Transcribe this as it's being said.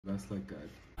that's like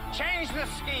a... Change the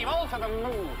scheme, alter the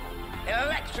mood,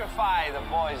 electrify the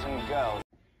boys and girls.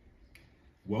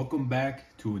 Welcome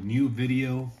back to a new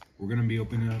video. We're gonna be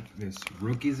opening up this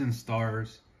Rookies and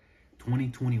Stars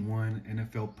 2021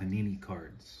 NFL Panini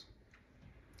cards.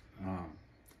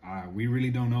 We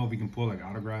really don't know if we can pull like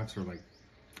autographs or like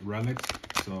relics,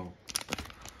 so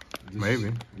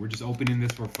maybe we're just opening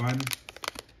this for fun.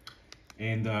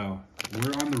 And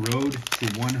we're on the road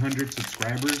to 100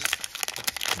 subscribers.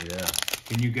 Yeah.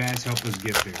 Can you guys help us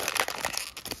get there? I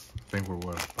think we're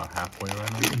what, about halfway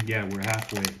right now? Yeah, we're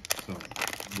halfway. So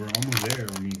we're almost there.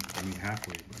 I mean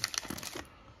halfway. But...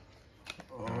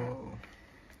 Oh.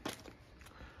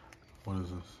 What is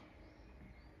this?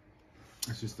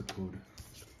 It's just the code.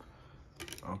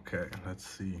 Okay, let's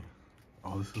see.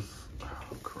 Oh, this is,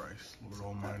 oh Christ, Lord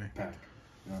Almighty. Pack.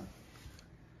 Yeah.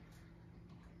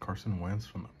 Carson Wentz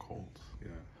from the Colts. Yeah.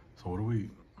 So what are we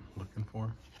looking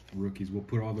for? Rookies. We'll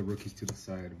put all the rookies to the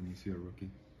side when you see a rookie.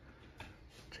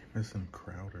 Jamison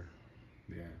Crowder.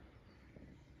 Yeah.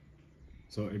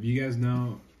 So if you guys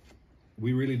know,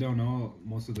 we really don't know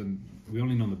most of the. We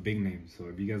only know the big names. So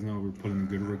if you guys know we're pulling a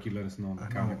good rookie, let us know in the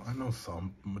comments. I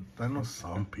know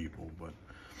some people, but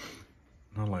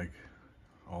not like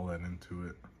all that into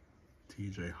it.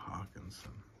 T.J.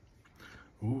 Hawkinson.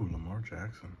 Ooh, Lamar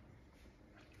Jackson.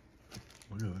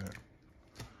 Look at that.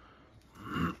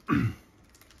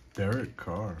 Derek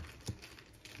Carr.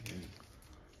 Yeah.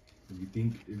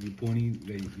 If you pony,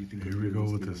 you think. Here we go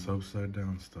with this upside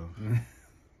down stuff.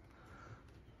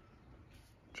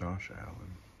 Josh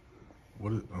Allen.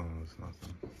 What is? Oh, it's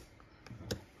nothing.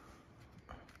 What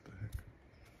the heck?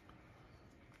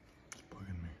 It's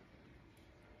bugging me.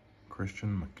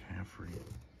 Christian McCaffrey.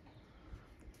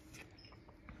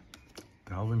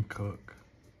 Dalvin Cook.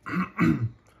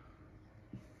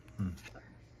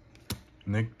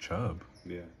 Nick Chubb.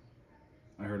 Yeah,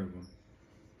 I heard of him.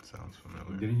 Sounds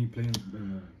familiar. Didn't he play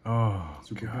in Oh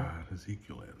Super Bowl? God,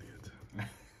 Ezekiel Elliott.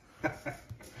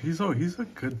 He's a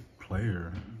good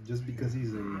player. Just because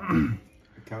he's a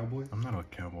Cowboy? I'm not a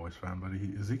Cowboys fan, but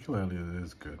Ezekiel Elliott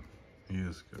is good. He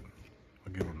is good.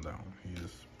 I'll give him that one. He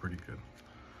is pretty good.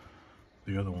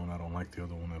 The other one, I don't like the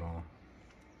other one at all.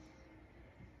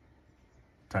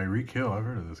 Tyreek Hill, I've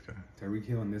heard of this guy. Tyreek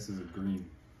Hill, and this is a green.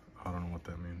 I don't know what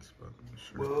that means, but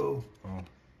sure. Whoa. Oh.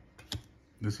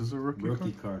 This is a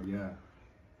rookie card, yeah.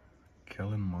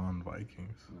 Kellen Mond,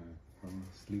 Vikings. I'm gonna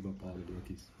sleeve up all the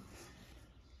rookies.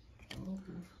 Oh,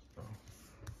 okay.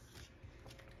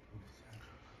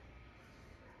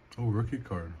 Oh, rookie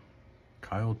card.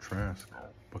 Kyle Trask,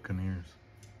 Buccaneers.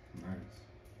 Nice.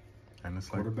 And it's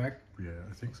quarterback? Like, yeah,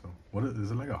 I think so. What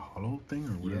is it, like a hollow thing,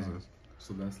 or what is this?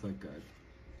 So that's like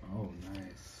a, oh,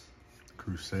 nice.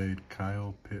 Crusade,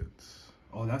 Kyle Pitts.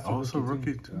 Oh, that's also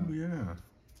rookie too. Yeah.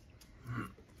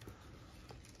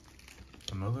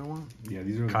 Another one? Yeah,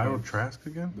 these are Kyle Trask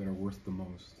again? That are worth the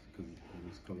most because of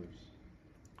these colors.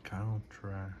 Kyle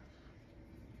Trask.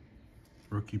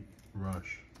 Rookie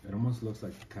Rush. It almost looks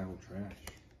like Kyle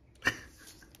Trash.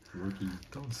 Rookie.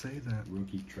 Don't say that.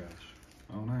 Rookie Trash.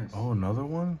 Oh, nice. Oh, another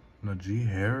one? Najee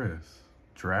Harris.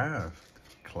 Draft.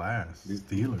 Class.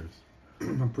 Steelers.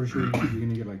 I'm pretty sure you're going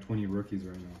to get like 20 rookies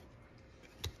right now.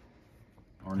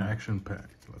 Or action pack.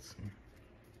 Let's see.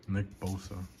 Nick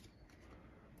Bosa.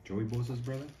 Joey Bosa's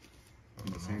brother?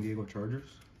 From the San Diego Chargers?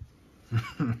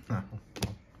 No.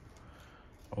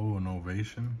 Oh, an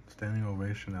ovation. Standing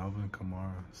ovation. Alvin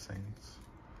Kamara. Saints.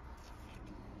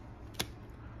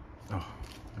 Oh,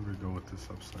 here we go with this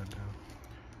upside down.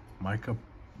 Micah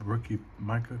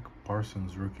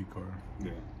Parsons rookie card.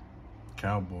 Yeah.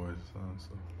 Cowboys. That's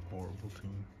a horrible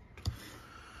team.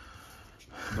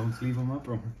 Don't sleeve them up,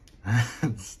 bro.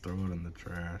 Just throw it in the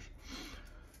trash.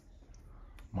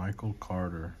 Michael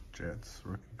Carter, Jets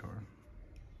rookie card.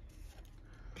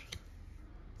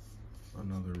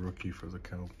 Another rookie for the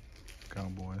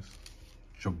Cowboys.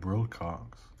 Jabril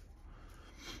Cox.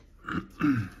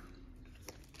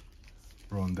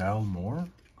 Rondale Moore,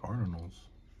 Cardinals.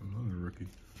 Another rookie.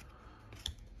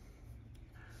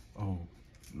 Oh,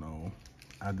 no.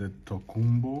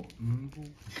 Adetokunbo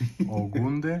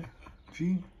Ogunde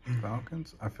G,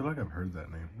 Falcons. I feel like I've heard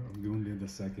that name. Ogunde the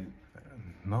second.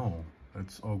 No,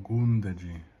 it's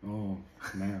Ogundeji. Oh,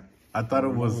 snap. I thought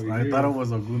it was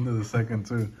Ogunde the second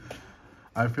too.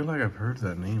 I feel like I've heard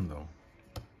that name though.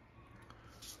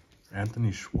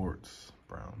 Anthony Schwartz,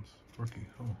 Browns. Rookie.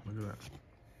 Oh, look at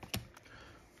that.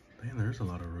 Damn, there's a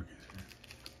lot of rookies here.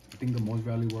 I think the most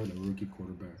valuable are the rookie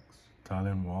quarterbacks.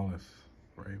 Tylen Wallace,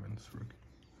 Ravens rookie.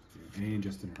 And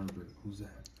Justin Herbert. Who's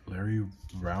that? Larry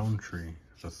Roundtree,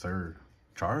 the third.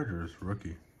 Chargers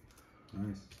rookie.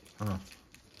 Nice. Huh.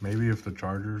 Maybe if the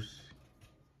Chargers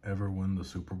ever win the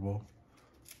Super Bowl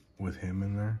with him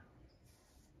in there,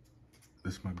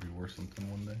 this might be worth something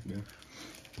one day. Yeah.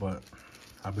 But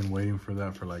I've been waiting for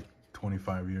that for like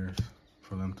 25 years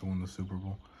for them to win the Super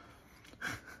Bowl.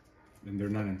 And they're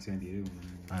not in San Diego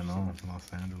I anymore. know,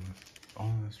 Los Angeles. Oh,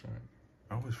 that's right.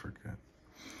 I always forget.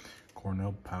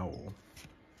 Cornell Powell.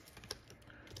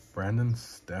 Brandon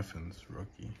Steffens,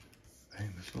 rookie.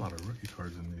 Dang, there's a lot of rookie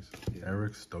cards in these. Yeah.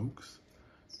 Eric Stokes,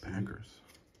 Packers.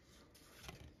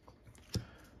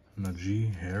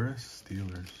 Najee Harris,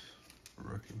 Steelers,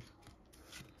 rookie.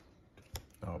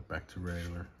 Oh, back to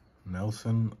regular.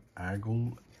 Nelson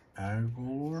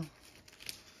Aguilar,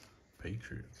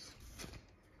 Patriots.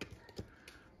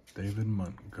 David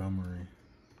Montgomery.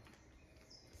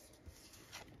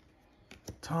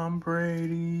 Tom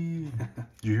Brady. Did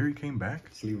you hear he came back?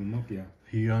 Sleeve them up, yeah.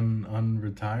 He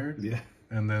unretired? Yeah.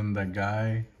 And then that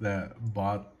guy that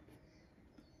bought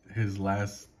his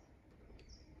last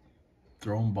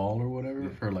thrown ball or whatever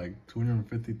for like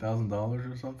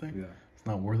 $250,000 or something. Yeah. It's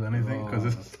not worth anything because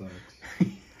that it's sucks.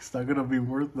 it's not gonna be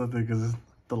worth nothing because it's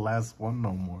the last one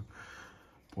no more.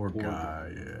 Poor Poor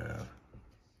guy, yeah.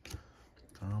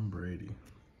 Tom Brady.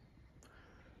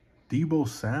 Debo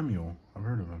Samuel, I've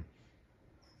heard of him.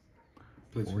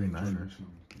 Plays for 49ers.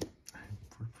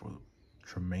 For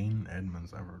Tremaine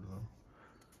Edmonds, I've heard of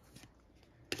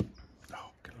him.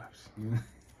 Oh, good lives.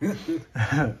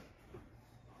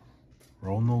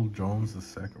 Ronald Jones II.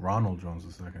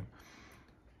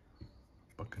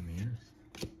 Buccaneers.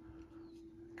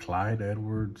 Clyde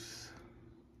Edwards.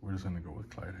 We're just gonna go with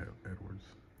Clyde Edwards.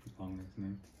 Long last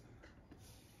name.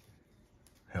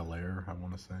 Hilaire, I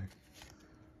want to say.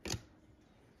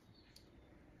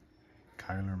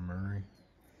 Kyler Murray.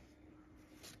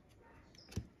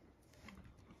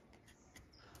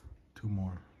 Two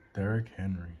more. Derrick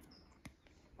Henry.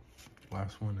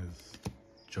 Last one is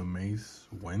Jameis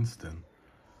Winston.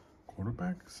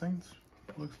 Quarterback, Saints,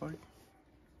 looks like.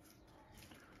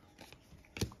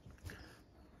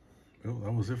 Oh,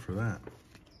 that was it for that.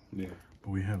 Yeah.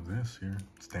 But we have this here.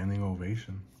 Standing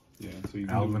ovation. Yeah, so you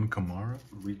can Alvin Kamara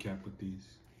recap with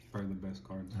these. Probably the best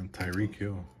cards. and Tyreek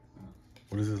Hill.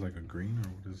 What is this, like a green or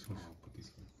what is this? I'll put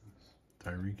these like this.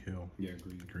 Tyreek Hill. Yeah,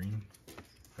 green. Green.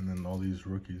 And then all these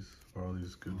rookies, all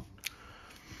these good.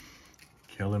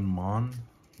 Kellen Mond.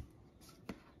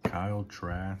 Kyle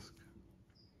Trask.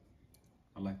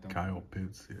 I like that Kyle one.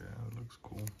 Pitts, yeah, that looks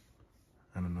cool.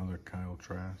 And another Kyle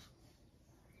Trask.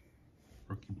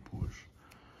 Rookie push.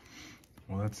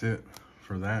 Well, that's it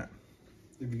for that.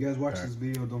 If you guys watch this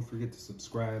video, don't forget to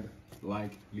subscribe,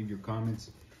 like, leave your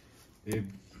comments. If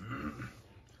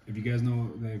you guys know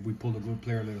that if we pulled a good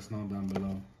player, let us know down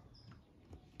below.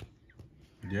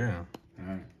 Yeah. All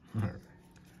right. All right.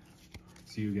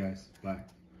 See you guys. Bye.